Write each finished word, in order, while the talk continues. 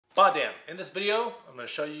BODDAMN. In this video, I'm going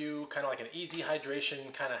to show you kind of like an easy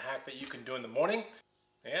hydration kind of hack that you can do in the morning.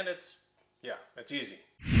 And it's easy.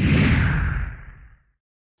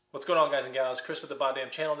 What's going on, guys and gals? Chris with the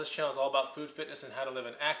BODDAMN channel. This channel is all about food, fitness, and how to live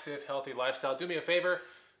an active, healthy lifestyle. Do me a favor,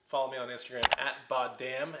 follow me on Instagram at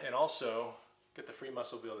BODDAMN, and also get the free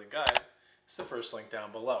muscle building guide. It's the first link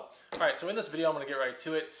down below. All right, so in this video, I'm going to get right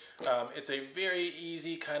to it. It's a very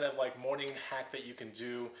easy kind of like morning hack that you can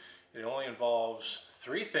do. It only involves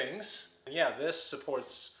 3 things. And yeah, this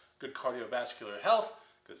supports good cardiovascular health,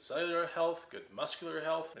 good cellular health, good muscular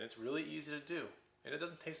health, and it's really easy to do. And it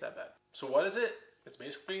doesn't taste that bad. So what is it? It's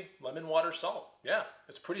basically lemon water salt. Yeah,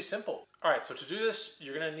 it's pretty simple. All right, so to do this,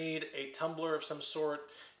 you're gonna need a tumbler of some sort.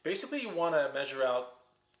 Basically, you wanna measure out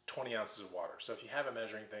 20 ounces of water. So if you have a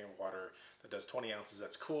measuring thing of water that does 20 ounces,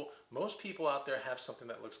 that's cool. Most people out there have something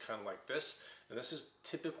that looks kind of like this, and this is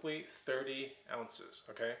typically 30 ounces,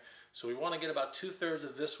 okay? So we wanna get about 2/3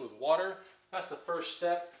 of this with water. That's the first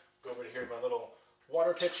step. Go over here to my little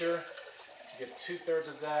water pitcher, get 2/3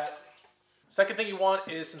 of that. Second thing you want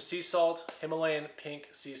is some sea salt. Himalayan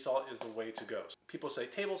pink sea salt is the way to go. People say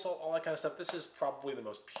table salt, all that kind of stuff. This is probably the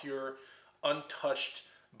most pure, untouched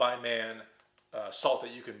by man salt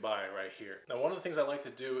that you can buy right here. Now, one of the things I like to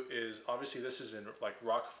do is, obviously this is in like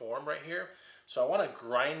rock form right here. So I want to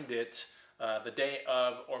grind it the day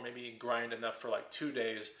of, or maybe grind enough for like 2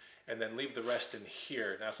 days and then leave the rest in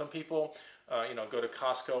here. Now, some people, go to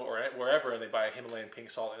Costco or wherever and they buy a Himalayan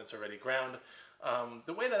pink salt and it's already ground.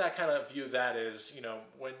 The way that I kind of view that is,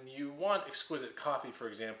 when you want exquisite coffee, for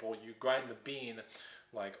example, you grind the bean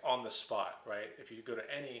like on the spot, right? If you go to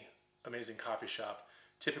any amazing coffee shop,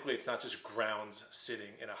 typically it's not just grounds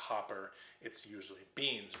sitting in a hopper, it's usually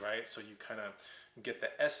beans, right? So you kind of get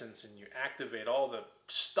the essence and you activate all the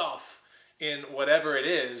stuff in whatever it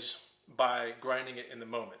is by grinding it in the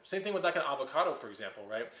moment. Same thing with like an avocado, for example,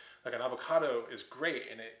 right? Like an avocado is great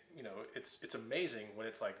and it's amazing when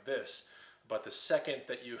it's like this. But the second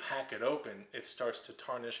that you hack it open, it starts to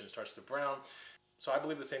tarnish and starts to brown. So I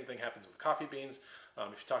believe the same thing happens with coffee beans.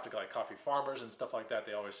 If you talk to like coffee farmers and stuff like that,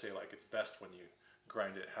 they always say like it's best when you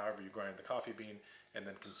grind it however you grind the coffee bean and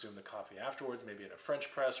then consume the coffee afterwards, maybe in a French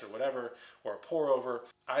press or whatever, or a pour over.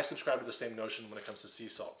 I subscribe to the same notion when it comes to sea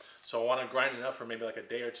salt. So I want to grind enough for maybe like a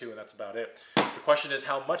day or 2 and that's about it. The question is,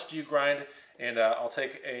 how much do you grind? And I'll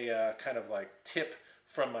take a kind of like tip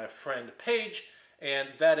from my friend Paige, and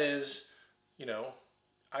that is,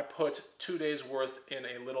 I put 2 days worth in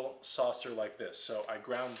a little saucer like this. So I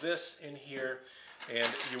ground this in here, and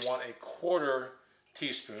you want a 1/4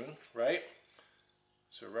 teaspoon, right?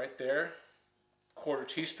 So right there, 1/4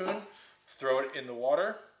 teaspoon, throw it in the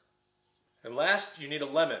water. And last, you need a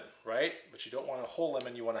lemon, right? But you don't want a whole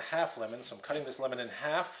lemon, you want a half lemon. So I'm cutting this lemon in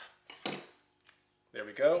half. There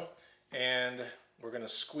we go. And we're gonna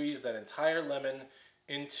squeeze that entire lemon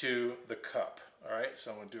into the cup. All right,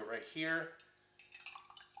 so I'm gonna do it right here.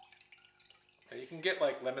 Now you can get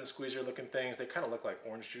like lemon squeezer looking things. They kind of look like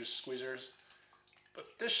orange juice squeezers,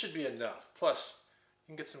 but this should be enough. Plus, you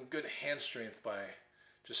can get some good hand strength by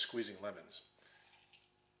just squeezing lemons.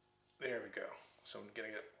 There we go. So I'm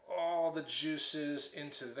gonna get all the juices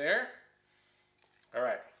into there. All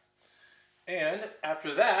right. And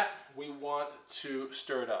after that, we want to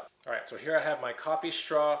stir it up. All right, so here I have my coffee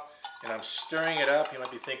straw and I'm stirring it up. You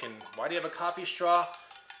might be thinking, why do you have a coffee straw?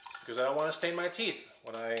 It's because I don't want to stain my teeth.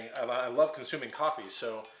 When I love consuming coffee,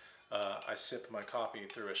 so I sip my coffee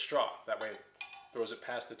through a straw. That way it throws it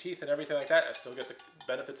past the teeth and everything like that. I still get the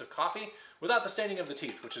benefits of coffee without the staining of the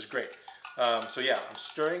teeth, which is great. So yeah, I'm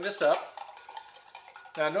stirring this up.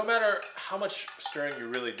 Now, no matter how much stirring you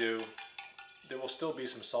really do, there will still be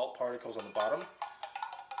some salt particles on the bottom.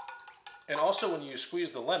 And also when you squeeze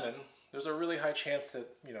the lemon, there's a really high chance that,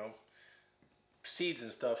 seeds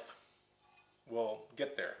and stuff will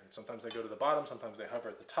get there. And sometimes they go to the bottom, sometimes they hover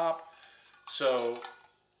at the top. So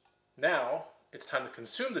now it's time to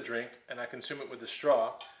consume the drink, and I consume it with the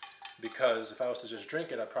straw because if I was to just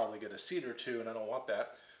drink it, I'd probably get a seed or 2, and I don't want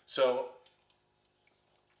that. So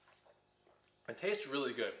it tastes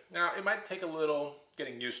really good. Now, it might take a little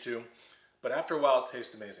getting used to, but after a while, it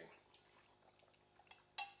tastes amazing.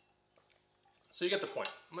 So you get the point.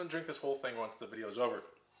 I'm gonna drink this whole thing once the video is over.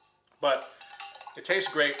 But it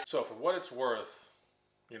tastes great. So for what it's worth,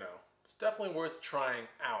 it's definitely worth trying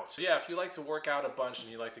out. So yeah, if you like to work out a bunch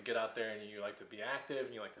and you like to get out there and you like to be active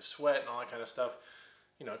and you like to sweat and all that kind of stuff,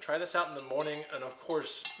 try this out in the morning. And of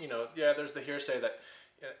course, yeah, there's the hearsay that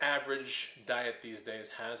an average diet these days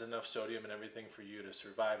has enough sodium and everything for you to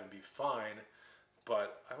survive and be fine.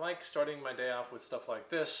 But I like starting my day off with stuff like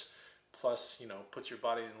this. Plus, puts your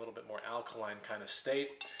body in a little bit more alkaline kind of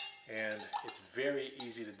state. and it's very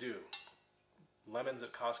easy to do. Lemons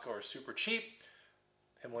at Costco are super cheap.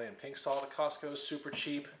 Himalayan pink salt at Costco is super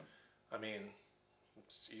cheap. I mean,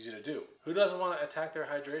 it's easy to do. Who doesn't want to attack their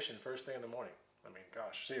hydration first thing in the morning? I mean,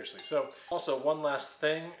 gosh, seriously. So also one last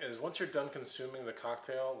thing is once you're done consuming the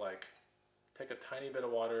cocktail, like take a tiny bit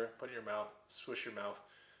of water, put it in your mouth, swish your mouth,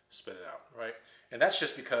 spit it out, right? And that's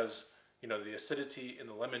just because, you know, the acidity in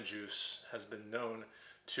the lemon juice has been known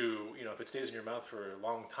to, you know, if it stays in your mouth for a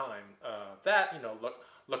long time, that, you know,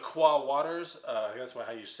 La Croix waters, I think that's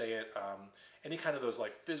how you say it, any kind of those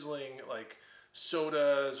like fizzling like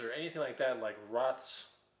sodas or anything like that like rots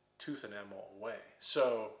tooth enamel away.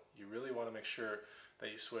 So you really want to make sure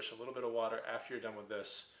that you swish a little bit of water after you're done with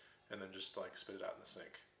this and then just like spit it out in the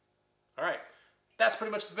sink. All right, that's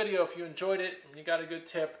pretty much the video. If you enjoyed it and you got a good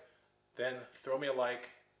tip, then throw me a like,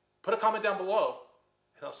 put a comment down below,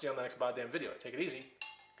 and I'll see you on the next BODDAMN video. Take it easy.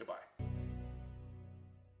 Goodbye.